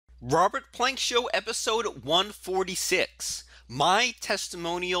Robert Plank Show, episode 146. My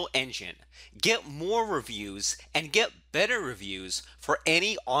Testimonial Engine. Get more reviews and get better reviews for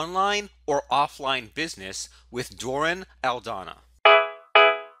any online or offline business with Doren Aldana.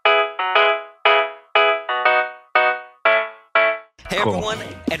 Hey Cool. everyone,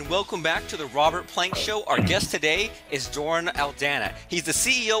 and welcome back to the Robert Plank Show. Our guest today is Doren Aldana. He's the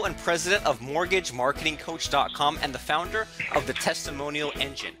CEO and president of MortgageMarketingCoach.com and the founder of the Testimonial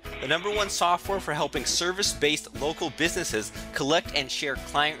Engine, the #1 software for helping service-based local businesses collect and share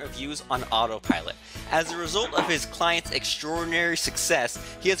client reviews on autopilot. As a result of his clients' extraordinary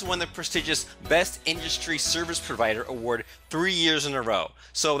success, he has won the prestigious Best Industry Service Provider Award 3 years in a row.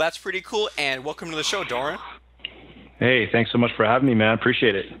 So that's pretty cool, and welcome to the show, Doren. Hey, thanks so much for having me, man.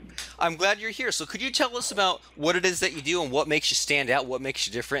 Appreciate it. I'm glad you're here. So could you tell us about what it is that you do and what makes you stand out, what makes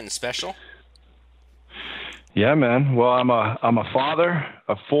you different and special? Yeah, man. Well, I'm a father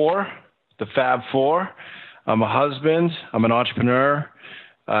of four, the Fab Four. I'm a husband. I'm an entrepreneur.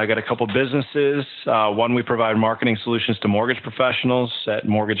 I got a couple businesses. One, we provide marketing solutions to mortgage professionals at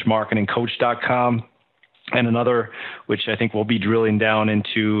MortgageMarketingCoach.com. And another, which I think we'll be drilling down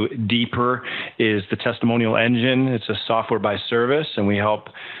into deeper, is the Testimonial Engine. It's a software by service, and we help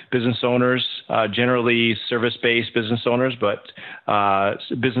business owners, generally service-based business owners, but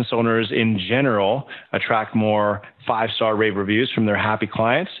business owners in general, attract more five-star rave reviews from their happy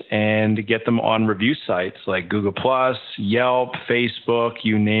clients and get them on review sites like Google+, Yelp, Facebook,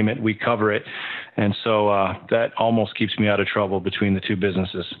 you name it, we cover it. And so that almost keeps me out of trouble between the two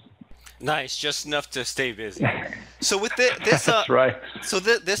businesses. Nice, just enough to stay busy. So with this, That's right. So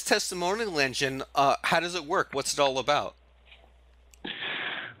this testimonial engine, how does it work? What's it all about?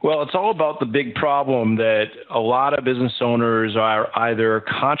 Well, it's all about the big problem that a lot of business owners are either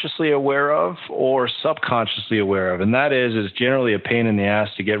consciously aware of or subconsciously aware of. And that is generally a pain in the ass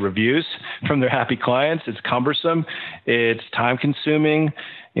to get reviews from their happy clients. It's cumbersome. It's time consuming.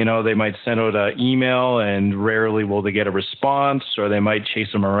 You know, they might send out an email and rarely will they get a response, or they might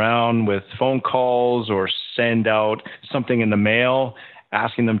chase them around with phone calls or send out something in the mail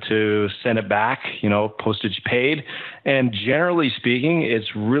asking them to send it back, postage paid. And generally speaking,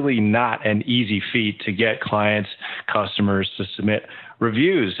 it's really not an easy feat to get clients, customers to submit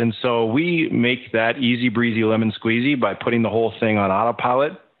reviews. And so we make that easy breezy lemon squeezy by putting the whole thing on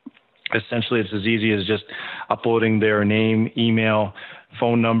autopilot. Essentially, it's as easy as just uploading their name, email,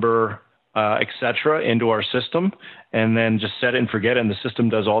 phone number, etc., into our system, and then just set it and forget it. And the system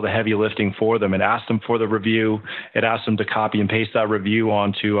does all the heavy lifting for them. It asks them for the review. It asks them to copy and paste that review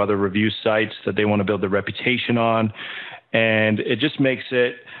onto other review sites that they want to build their reputation on. And it just makes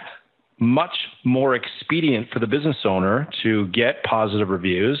it much more expedient for the business owner to get positive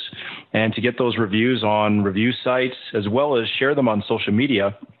reviews and to get those reviews on review sites, as well as share them on social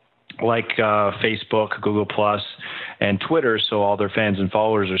media like Facebook, Google+, and Twitter, so all their fans and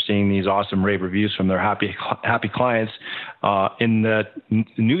followers are seeing these awesome rave reviews from their happy clients in the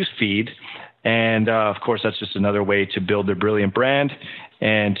news feed. And of course, that's just another way to build their brilliant brand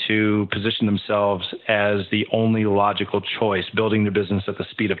and to position themselves as the only logical choice, building their business at the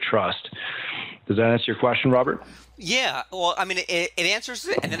speed of trust. Does that answer your question, Robert? Yeah, well, I mean, it answers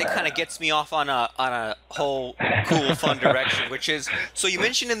it, and then it kind of gets me off on a whole cool, fun direction, which is, so you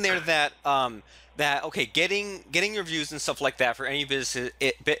mentioned in there that okay, getting reviews and stuff like that for any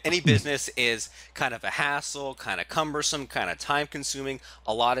business is kind of a hassle, kind of cumbersome, kind of time consuming.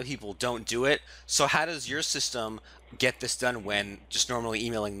 A lot of people don't do it. So how does your system get this done when just normally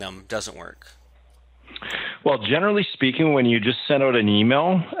emailing them doesn't work? Well, generally speaking, when you just send out an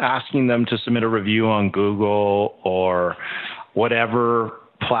email asking them to submit a review on Google or whatever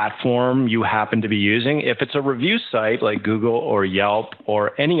platform you happen to be using, if it's a review site like Google or Yelp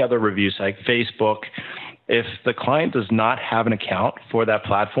or any other review site, Facebook, if the client does not have an account for that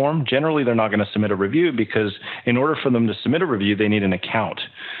platform, generally they're not going to submit a review, because in order for them to submit a review, they need an account.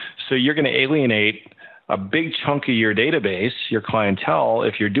 So you're going to alienate a big chunk of your database, your clientele,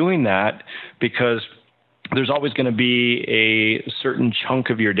 if you're doing that, because there's always going to be a certain chunk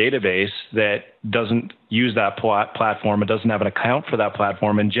of your database that doesn't use that platform. It doesn't have an account for that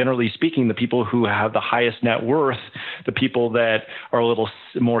platform. And generally speaking, the people who have the highest net worth, the people that are a little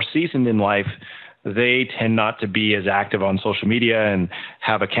more seasoned in life, they tend not to be as active on social media and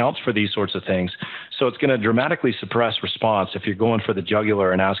have accounts for these sorts of things. So it's going to dramatically suppress response if you're going for the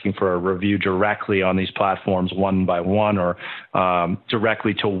jugular and asking for a review directly on these platforms one by one, or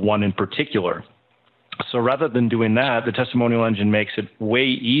directly to one in particular. So rather than doing that, the Testimonial Engine makes it way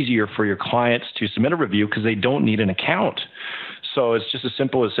easier for your clients to submit a review because they don't need an account. So it's just as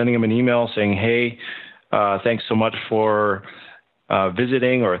simple as sending them an email saying, hey, thanks so much for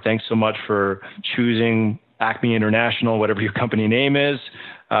visiting, or thanks so much for choosing Acme International, whatever your company name is.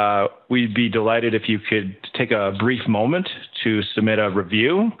 We'd be delighted if you could take a brief moment to submit a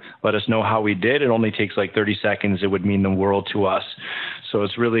review. Let us know how we did. It only takes like 30 seconds. It would mean the world to us. So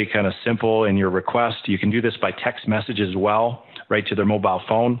it's really kind of simple in your request. You can do this by text message as well, right to their mobile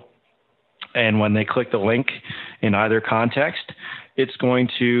phone. And when they click the link in either context, it's going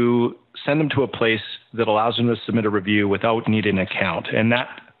to send them to a place that allows them to submit a review without needing an account. And that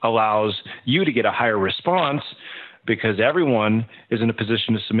allows you to get a higher response because everyone is in a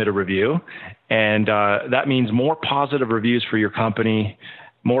position to submit a review. And that means more positive reviews for your company,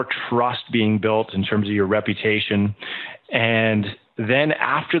 more trust being built in terms of your reputation. And then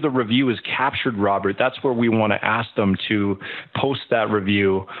after the review is captured, Robert, that's where we want to ask them to post that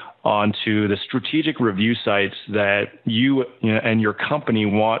review onto the strategic review sites that you and your company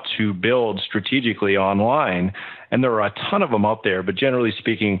want to build strategically online. And there are a ton of them out there, but generally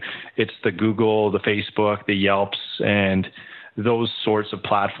speaking, it's the Google, the Facebook, the Yelps, and those sorts of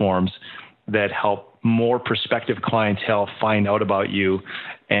platforms that help more prospective clientele find out about you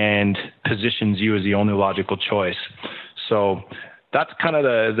and positions you as the only logical choice. So that's kind of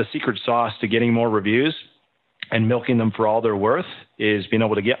the secret sauce to getting more reviews and milking them for all they're worth, is being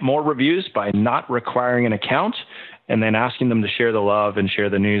able to get more reviews by not requiring an account and then asking them to share the love and share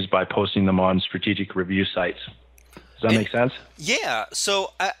the news by posting them on strategic review sites. Does that make sense? Yeah.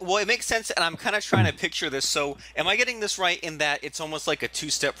 So, well, it makes sense, and I'm kind of trying to picture this. So, am I getting this right in that it's almost like a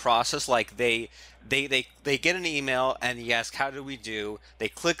two-step process? Like they get an email and you ask, how do we do? They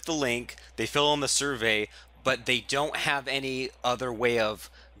click the link, they fill in the survey, but they don't have any other way of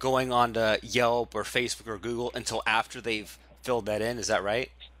going on to Yelp or Facebook or Google until after they've filled that in. Is that right?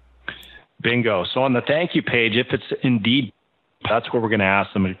 Bingo. So on the thank you page, if it's indeed, that's where we're going to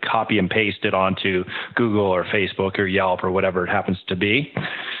ask them to copy and paste it onto Google or Facebook or Yelp or whatever it happens to be.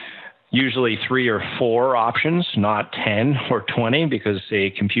 Usually 3 or 4 options, not 10 or 20, because a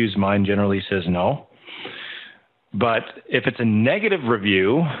confused mind generally says no. But if it's a negative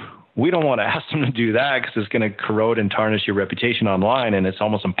review, we don't want to ask them to do that because it's going to corrode and tarnish your reputation online, and it's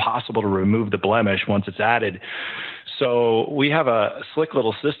almost impossible to remove the blemish once it's added. So we have a slick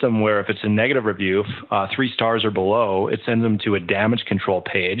little system where if it's a negative review, 3 stars or below, it sends them to a damage control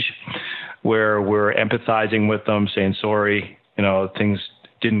page where we're empathizing with them, saying, sorry, things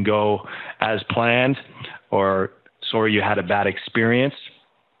didn't go as planned, or sorry you had a bad experience.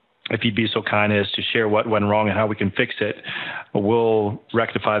 If you'd be so kind as to share what went wrong and how we can fix it, we'll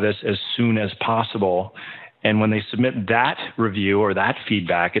rectify this as soon as possible. And when they submit that review or that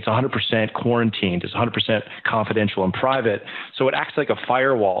feedback, it's 100% quarantined. It's 100% confidential and private. So it acts like a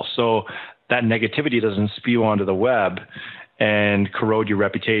firewall. So that negativity doesn't spew onto the web and corrode your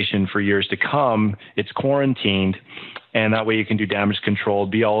reputation for years to come. It's quarantined. And that way you can do damage control,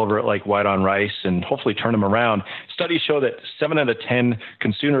 be all over it like white on rice, and hopefully turn them around. Studies show that 7 out of 10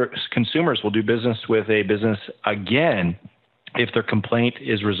 consumers will do business with a business again if their complaint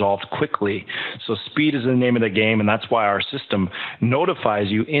is resolved quickly. So speed is the name of the game, and that's why our system notifies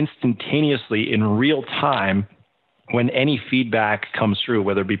you instantaneously in real time when any feedback comes through,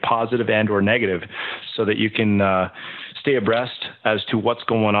 whether it be positive and or negative, so that you can stay abreast as to what's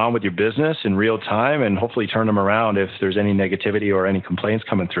going on with your business in real time and hopefully turn them around if there's any negativity or any complaints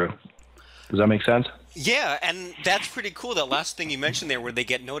coming through. Does that make sense? Yeah, and that's pretty cool, that last thing you mentioned there where they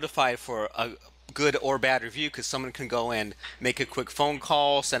get notified for a good or bad review, because someone can go and make a quick phone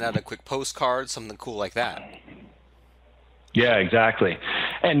call, send out a quick postcard, something cool like that. Yeah, exactly.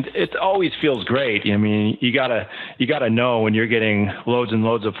 And it always feels great. I mean, you gotta know when you're getting loads and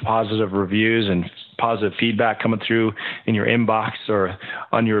loads of positive reviews and positive feedback coming through in your inbox or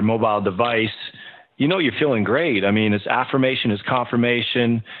on your mobile device. You're feeling great. I mean, it's affirmation, it's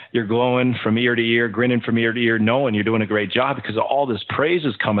confirmation. You're glowing from ear to ear, grinning from ear to ear, knowing you're doing a great job because all this praise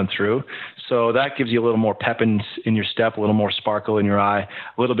is coming through. So that gives you a little more pep in your step, a little more sparkle in your eye,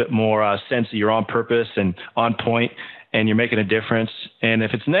 a little bit more sense that you're on purpose and on point, and you're making a difference. And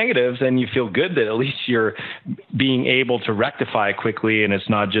if it's negative, then you feel good that at least you're being able to rectify quickly, and it's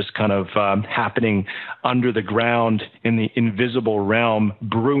not just kind of happening under the ground in the invisible realm,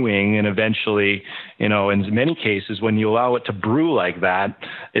 brewing, and eventually, in many cases, when you allow it to brew like that,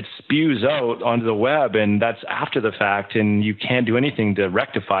 it spews out onto the web, and that's after the fact, and you can't do anything to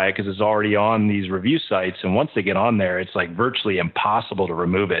rectify it because it's already on these review sites, and once they get on there, it's like virtually impossible to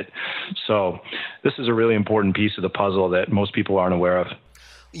remove it. So this is a really important piece of the puzzle that most people aren't aware of.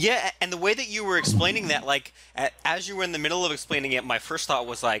 Yeah, and the way that you were explaining that, like, as you were in the middle of explaining it, my first thought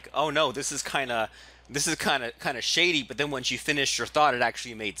was like, oh no, this is kind of this is kind of shady, but then once you finished your thought, it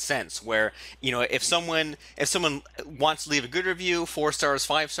actually made sense. Where, if someone wants to leave a good review, 4 stars,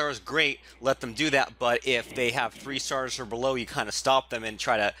 5 stars, great, let them do that. But if they have 3 stars or below, you kind of stop them and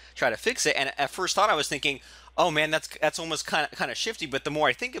try to fix it. And at first thought, I was thinking, oh man, that's almost kind of shifty. But the more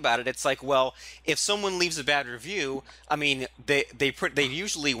I think about it, it's like, well, if someone leaves a bad review, I mean, they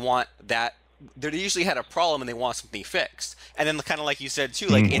usually want that. They usually had a problem and they want something fixed. And then kind of like you said too,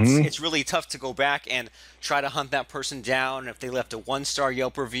 like it's really tough to go back and try to hunt that person down. If they left a 1-star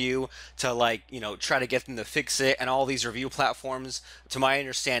Yelp review, to try to get them to fix it. And all these review platforms, to my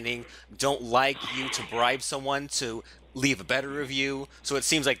understanding, don't like you to bribe someone to leave a better review. So it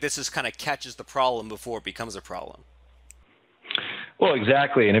seems like this is kind of catches the problem before it becomes a problem. Well,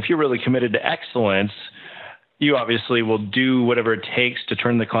 exactly. And if you're really committed to excellence, you obviously will do whatever it takes to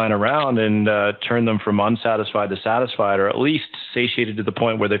turn the client around and turn them from unsatisfied to satisfied, or at least satiated to the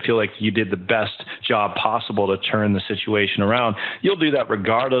point where they feel like you did the best job possible to turn the situation around. You'll do that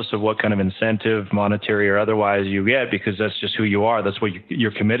regardless of what kind of incentive, monetary or otherwise, you get, because that's just who you are. That's what you're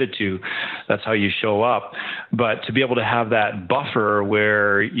committed to. That's how you show up. But to be able to have that buffer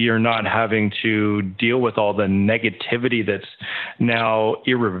where you're not having to deal with all the negativity that's now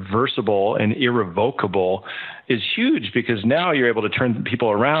irreversible and irrevocable is huge, because now you're able to turn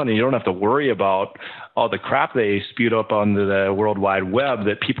people around and you don't have to worry about all the crap they spewed up on the World Wide Web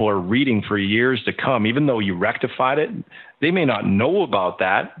that people are reading for years to come. Even though you rectified it, they may not know about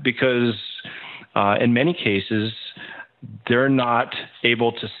that because in many cases, they're not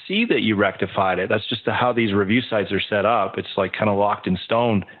able to see that you rectified it. That's just how these review sites are set up. It's like kind of locked in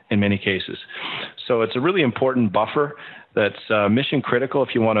stone in many cases. So it's a really important buffer that's mission critical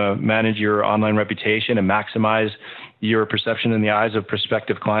if you want to manage your online reputation and maximize your perception in the eyes of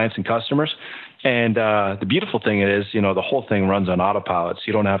prospective clients and customers. And the beautiful thing is, the whole thing runs on autopilot, so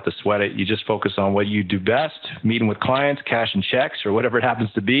you don't have to sweat it. You just focus on what you do best, meeting with clients, cashing checks, or whatever it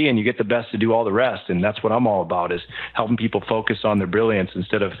happens to be, and you get the best to do all the rest. And that's what I'm all about, is helping people focus on their brilliance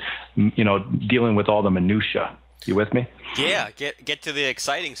instead of, dealing with all the minutia. You with me? Yeah, get to the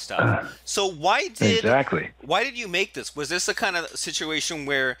exciting stuff. So why did you make this? Was this a kind of situation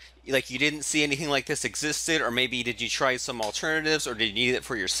where you didn't see anything like this existed, or maybe did you try some alternatives, or did you need it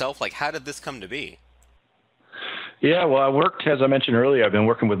for yourself? How did this come to be? Yeah, well, I worked, as I mentioned earlier, I've been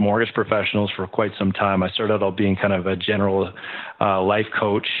working with mortgage professionals for quite some time. I started out being kind of a general life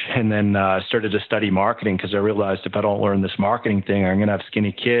coach, and then started to study marketing because I realized if I don't learn this marketing thing, I'm going to have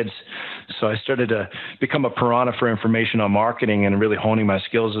skinny kids. So I started to become a piranha for information on marketing and really honing my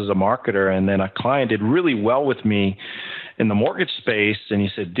skills as a marketer. And then a client did really well with me in the mortgage space, and he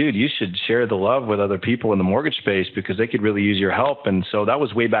said, dude, you should share the love with other people in the mortgage space because they could really use your help. And so that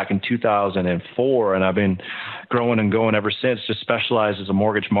was way back in 2004, and I've been growing and going ever since, just specialized as a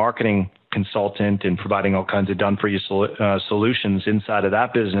mortgage marketing consultant and providing all kinds of done-for-you solutions inside of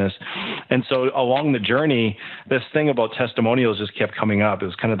that business. And so along the journey, this thing about testimonials just kept coming up. It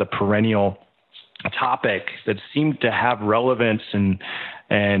was kind of the perennial topic that seemed to have relevance and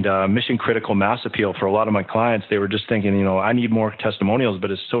mission critical mass appeal for a lot of my clients. They were just thinking, I need more testimonials,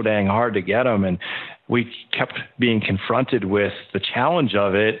 but it's so dang hard to get them. And we kept being confronted with the challenge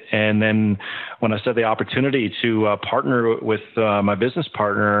of it. And then when I said the opportunity to partner with my business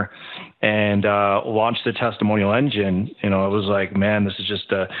partner and launch the testimonial engine, it was like, man, this is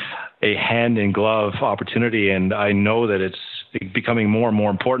just a hand in glove opportunity. And I know that it's becoming more and more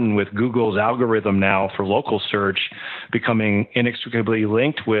important with Google's algorithm now for local search becoming inextricably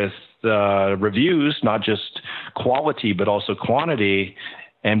linked with reviews, not just quality, but also quantity.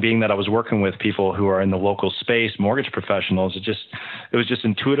 And being that I was working with people who are in the local space, mortgage professionals, it was just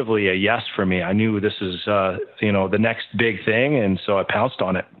intuitively a yes for me. I knew this is, the next big thing. And so I pounced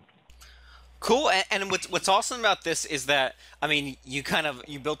on it. Cool. And what's awesome about this is that,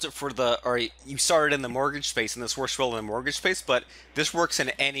 you built it you started in the mortgage space, and this works well in the mortgage space, but this works in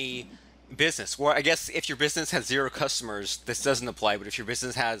any business. Well, I guess if your business has 0 customers, this doesn't apply, but if your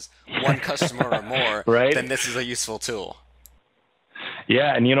business has 1 customer or more, right, then this is a useful tool.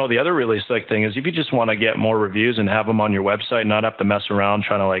 Yeah. And the other really slick thing is if you just want to get more reviews and have them on your website, not have to mess around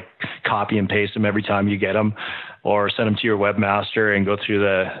trying to copy and paste them every time you get them, or send them to your webmaster and go through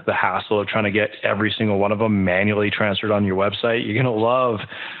the hassle of trying to get every single one of them manually transferred on your website, you're going to love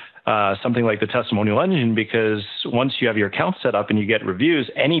something like the testimonial engine, because once you have your account set up and you get reviews,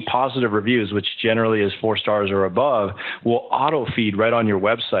 any positive reviews, which generally is 4 stars or above, will auto feed right on your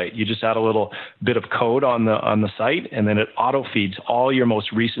website. You just add a little bit of code on the site, and then it auto feeds all your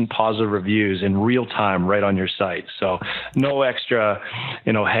most recent positive reviews in real time right on your site. So no extra,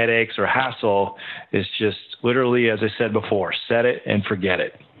 headaches or hassle. It's just literally, as I said before, set it and forget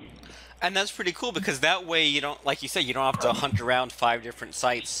it. And that's pretty cool because that way you don't, like you said, you don't have to hunt around 5 different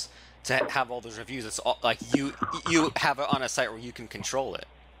sites to have all those reviews. It's all like you have it on a site where you can control it.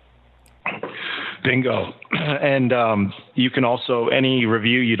 Bingo. And you can also, any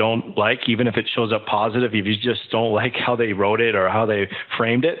review you don't like, even if it shows up positive, if you just don't like how they wrote it or how they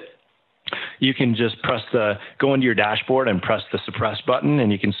framed it, you can just go into your dashboard and press the suppress button,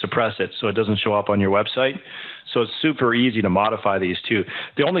 and you can suppress it so it doesn't show up on your website. So it's super easy to modify these too.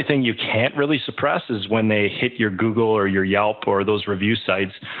 The only thing you can't really suppress is when they hit your Google or your Yelp or those review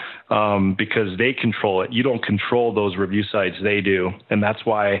sites, because they control it. You don't control those review sites, they do. And that's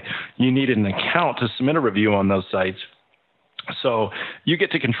why you need an account to submit a review on those sites. So you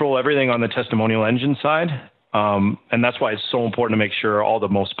get to control everything on the testimonial engine side. And that's why it's so important to make sure all the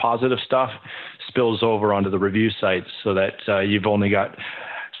most positive stuff spills over onto the review sites so that you've only got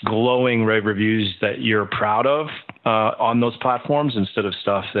glowing rave reviews that you're proud of on those platforms instead of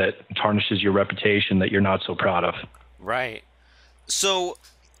stuff that tarnishes your reputation that you're not so proud of. Right. So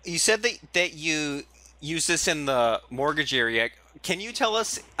you said that you use this in the mortgage area. Can you tell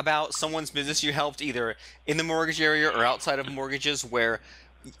us about someone's business you helped either in the mortgage area or outside of mortgages where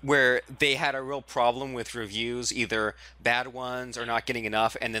they had a real problem with reviews, either bad ones or not getting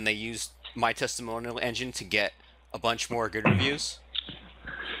enough, and then they used my testimonial engine to get a bunch more good reviews?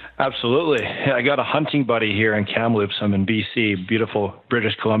 Absolutely. I got a hunting buddy here in Kamloops. I'm in BC, beautiful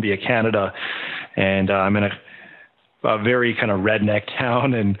British Columbia, Canada, and I'm in a very kind of redneck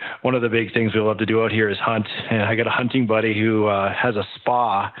town. And one of the big things we love to do out here is hunt. And I got a hunting buddy who has a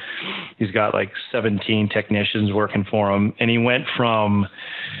spa. He's got like 17 technicians working for him. And he went from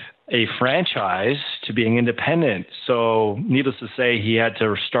a franchise to being independent. So needless to say, he had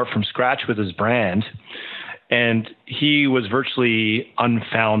to start from scratch with his brand. And he was virtually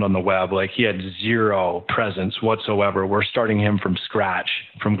unfound on the web. Like he had zero presence whatsoever. We're starting him from scratch,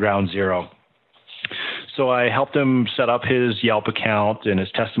 from ground zero. So I helped him set up his Yelp account and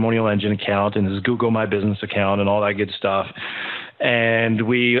his Testimonial Engine account and his Google My Business account and all that good stuff. And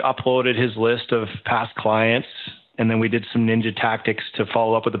we uploaded his list of past clients. And then we did some ninja tactics to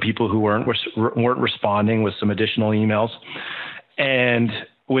follow up with the people who weren't responding with some additional emails. And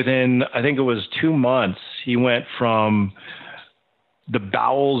within, I think it was 2 months, he went from the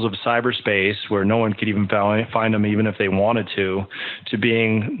bowels of cyberspace where no one could even find him even if they wanted to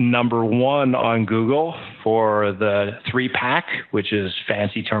being number one on Google for the 3-pack, which is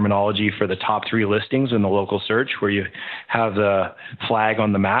fancy terminology for the top 3 listings in the local search where you have the flag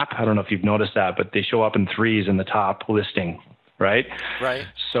on the map. I don't know if you've noticed that, but they show up in 3s in the top listing. Right.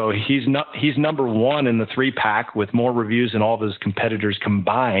 So he's number one in the 3-pack with more reviews than all of his competitors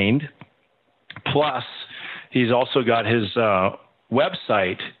combined. Plus, he's also got his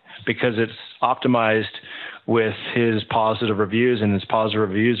website, because it's optimized with his positive reviews, and his positive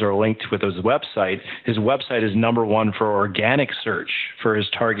reviews are linked with his website. His website is number one for organic search for his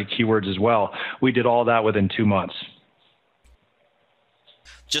target keywords as well. We did all that within 2 months.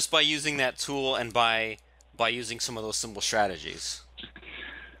 Just by using that tool and by using some of those simple strategies.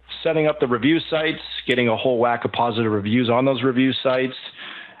 Setting up the review sites, getting a whole whack of positive reviews on those review sites,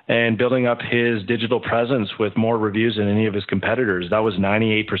 and building up his digital presence with more reviews than any of his competitors. That was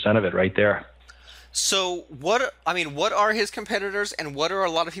 98% of it right there. So what are his competitors, and what are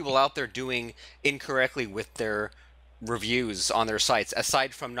a lot of people out there doing incorrectly with their reviews on their sites,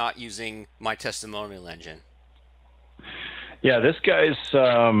 aside from not using my testimonial engine? Yeah, this guy's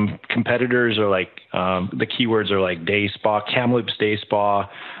competitors are like, the keywords are like day spa, Kamloops day spa,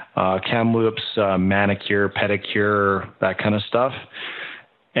 Kamloops manicure, pedicure, that kind of stuff.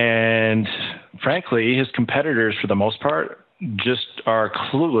 And frankly, his competitors, for the most part, just are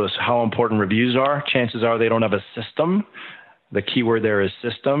clueless how important reviews are. Chances are they don't have a system. The keyword there is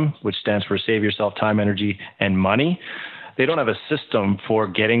system, which stands for save yourself time, energy, and money. They don't have a system for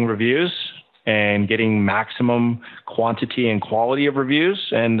getting reviews and getting maximum quantity and quality of reviews.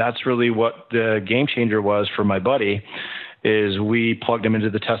 And that's really what the game changer was for my buddy, is we plugged him into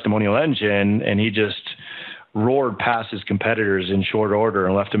the testimonial engine, and he just roared past his competitors in short order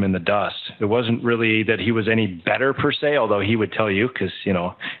and left him in the dust. It wasn't really that he was any better per se, although he would tell you, because,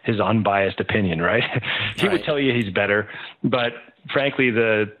 his unbiased opinion, right? He would tell you he's better. But frankly,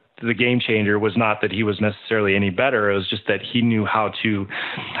 the game changer was not that he was necessarily any better. It was just that he knew how to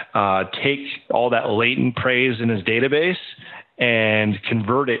take all that latent praise in his database and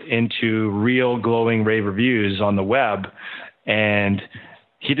convert it into real glowing rave reviews on the web. And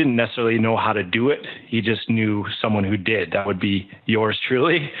he didn't necessarily know how to do it. He just knew someone who did. That would be yours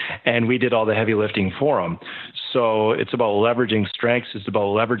truly. And we did all the heavy lifting for him. So it's about leveraging strengths. It's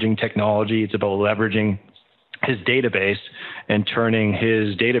about leveraging technology. It's about leveraging his database and turning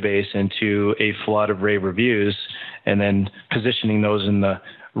his database into a flood of rave reviews, and then positioning those in the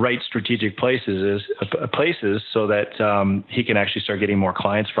right strategic places so that he can actually start getting more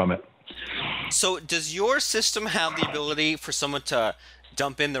clients from it. So does your system have the ability for someone to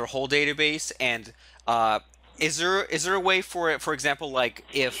dump in their whole database? And is there a way for it, for example, like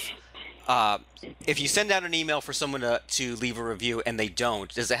if you send out an email for someone to leave a review and they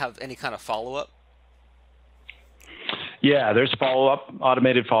don't, does it have any kind of follow-up? Yeah, there's follow-up,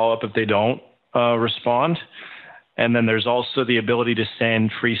 automated follow-up if they don't respond. And then there's also the ability to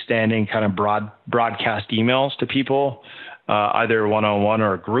send freestanding kind of broadcast emails to people, either one-on-one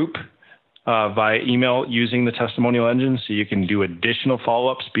or a group via email using the testimonial engine. So you can do additional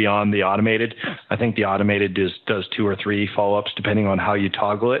follow-ups beyond the automated. I think the automated does 2 or 3 follow-ups depending on how you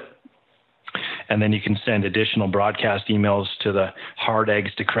toggle it. And then you can send additional broadcast emails to the hard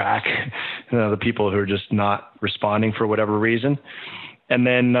eggs to crack, the people who are just not responding for whatever reason. And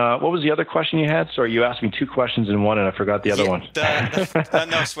then what was the other question you had? Sorry, you asked me 2 questions in one, and I forgot the other one.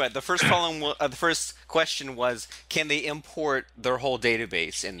 No sweat. The first question was, can they import their whole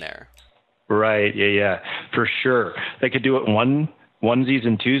database in there? Right. Yeah, for sure. They could do it onesies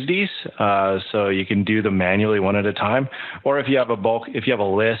and Tuesdays, so you can do them manually one at a time. Or if you have if you have a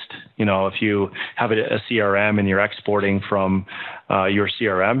list, if you have a CRM and you're exporting from your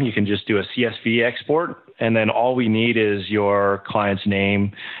CRM, you can just do a CSV export. And then all we need is your client's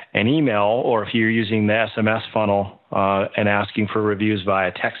name and email, or if you're using the SMS funnel and asking for reviews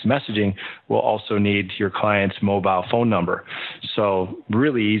via text messaging, we'll also need your client's mobile phone number. So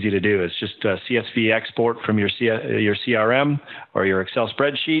really easy to do. It's just a CSV export from your CRM or your Excel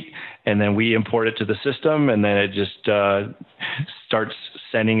spreadsheet, and then we import it to the system, and then it just starts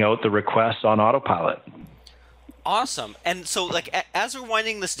sending out the requests on autopilot. Awesome. And so, like, as we're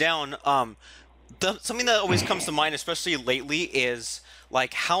winding this down, something that always comes to mind, especially lately, is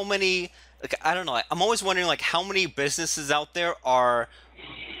like how many, like, I don't know, I'm always wondering like how many businesses out there are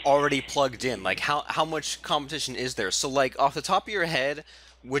already plugged in, like how much competition is there? So like off the top of your head,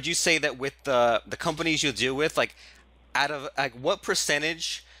 would you say that with the companies you deal with, like out of like what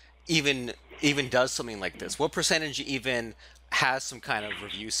percentage even does something like this? What percentage even has some kind of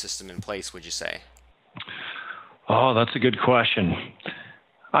review system in place, would you say? Oh, that's a good question.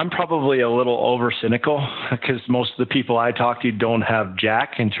 I'm probably a little over cynical because most of the people I talk to don't have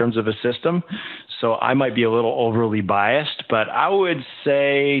jack in terms of a system. So I might be a little overly biased, but I would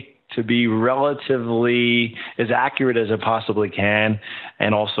say, to be relatively as accurate as I possibly can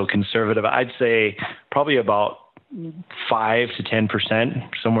and also conservative, I'd say probably about 5 to 10%,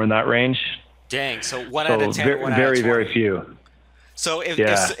 somewhere in that range. Dang. So 1 out of 10, very, 1 out of 20. very few. So if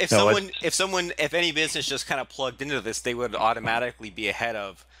any business just kind of plugged into this, they would automatically be ahead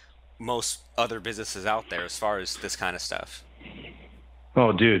of most other businesses out there as far as this kind of stuff.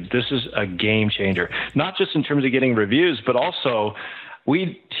 Oh, dude, this is a game changer. Not just in terms of getting reviews, but also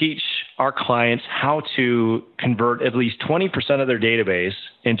we teach our clients how to convert at least 20% of their database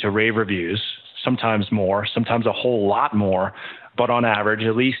into rave reviews, sometimes more, sometimes a whole lot more, but on average,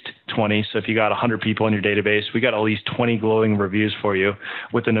 at least 20. So if you got 100 people in your database, we got at least 20 glowing reviews for you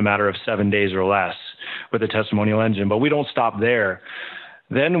within a matter of 7 days or less with the testimonial engine. But we don't stop there.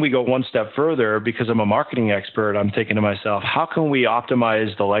 Then we go one step further. Because I'm a marketing expert, I'm thinking to myself, how can we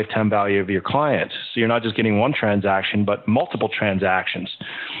optimize the lifetime value of your client? So you're not just getting one transaction, but multiple transactions.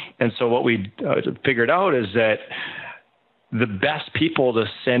 And so what we figured out is that the best people to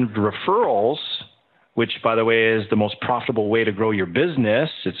send referrals, which, by the way, is the most profitable way to grow your business.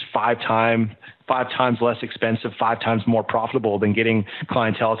 It's 5 times less expensive, 5 times more profitable than getting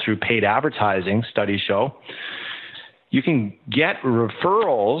clientele through paid advertising, studies show. You can get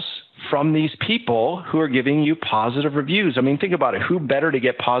referrals from these people who are giving you positive reviews. I mean, think about it. Who better to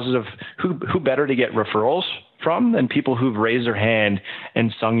get referrals from than people who've raised their hand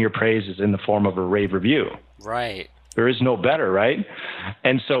and sung your praises in the form of a rave review? Right. There is no better, right?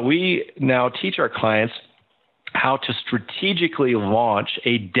 And so we now teach our clients how to strategically launch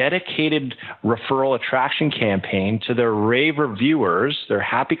a dedicated referral attraction campaign to their rave reviewers, their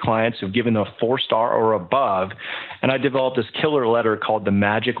happy clients who've given a 4-star or above. And I developed this killer letter called the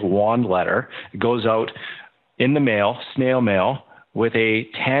Magic Wand Letter. It goes out in the mail, snail mail, with a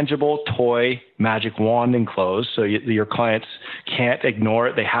tangible toy magic wand enclosed, so your clients can't ignore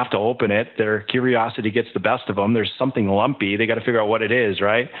it. They have to open it. Their curiosity gets the best of them. There's something lumpy. They got to figure out what it is,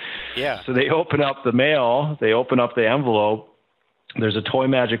 right? Yeah. So they open up the mail. They open up the envelope. There's a toy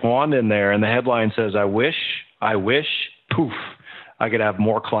magic wand in there, and the headline says, I wish, poof. I could have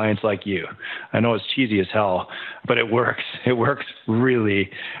more clients like you. I know it's cheesy as hell, but it works. It works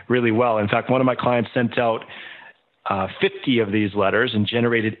really, really well. In fact, one of my clients sent out 50 of these letters and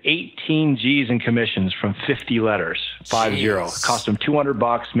generated 18 G's in commissions from 50 letters. 50. Cost him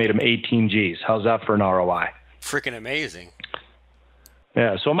 $200, made him 18 G's. How's that for an ROI? Freaking amazing.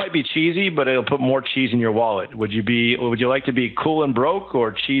 Yeah, so it might be cheesy, but it'll put more cheese in your wallet. Would you like to be cool and broke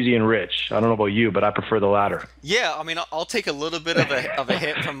or cheesy and rich? I don't know about you, but I prefer the latter. Yeah, I mean, I'll take a little bit of a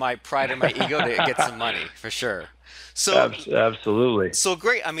hit from my pride and my ego to get some money for sure. So absolutely. So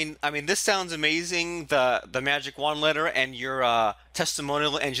great. I mean, this sounds amazing. The magic wand letter and your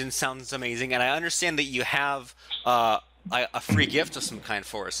testimonial engine sounds amazing. And I understand that you have a free gift of some kind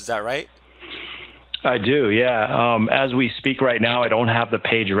for us. Is that right? I do, yeah. As we speak right now, I don't have the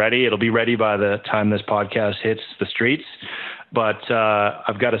page ready. It'll be ready by the time this podcast hits the streets. But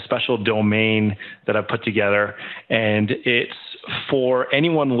I've got a special domain that I've put together, and it's for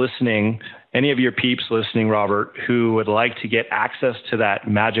anyone listening, any of your peeps listening, Robert, who would like to get access to that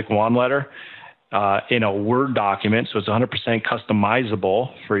magic wand letter in a Word document. So it's 100%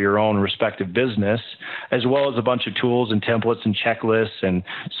 customizable for your own respective business, as well as a bunch of tools and templates and checklists and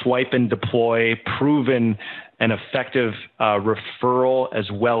swipe and deploy proven and effective referral, as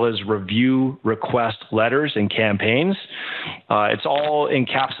well as review request letters and campaigns. It's all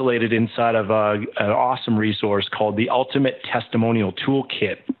encapsulated inside of an awesome resource called the Ultimate Testimonial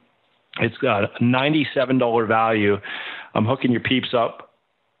Toolkit. It's got a $97 value. I'm hooking your peeps up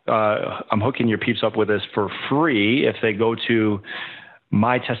with this for free if they go to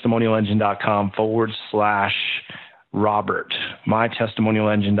mytestimonialengine.com/Robert.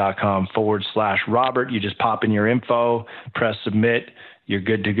 mytestimonialengine.com/Robert. You just pop in your info, press submit. You're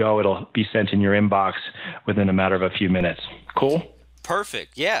good to go. It'll be sent in your inbox within a matter of a few minutes. Cool?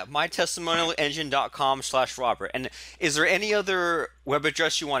 Perfect. Yeah, mytestimonialengine.com/Robert. And is there any other web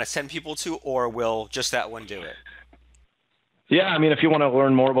address you want to send people to, or will just that one do it? Yeah, I mean, if you want to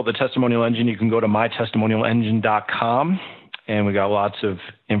learn more about the Testimonial Engine, you can go to mytestimonialengine.com, and we got lots of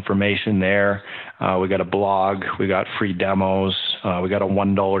information there. We got a blog, we got free demos, we got a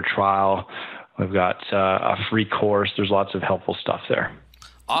 $1 trial, we've got a free course. There's lots of helpful stuff there.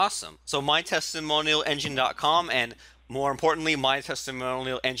 Awesome. So mytestimonialengine.com, and more importantly,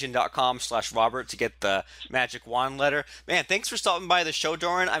 mytestimonialengine.com/Robert to get the magic wand letter. Man, thanks for stopping by the show,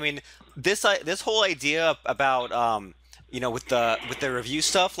 Doren. I mean, this whole idea about with the review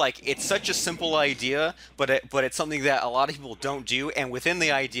stuff, like, it's such a simple idea, but it's something that a lot of people don't do. And within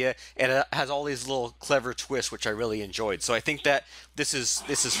the idea, it has all these little clever twists, which I really enjoyed. So I think that this is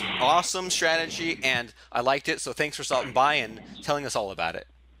awesome strategy, and I liked it. So thanks for stopping by and telling us all about it.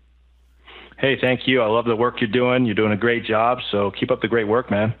 Hey, thank you. I love the work you're doing. You're doing a great job. So keep up the great work,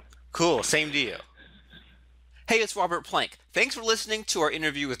 man. Cool. Same to you. Hey, it's Robert Plank. Thanks for listening to our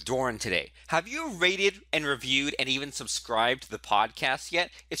interview with Doren today. Have you rated and reviewed and even subscribed to the podcast yet?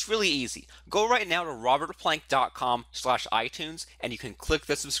 It's really easy. Go right now to robertplank.com/iTunes and you can click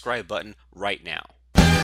the subscribe button right now.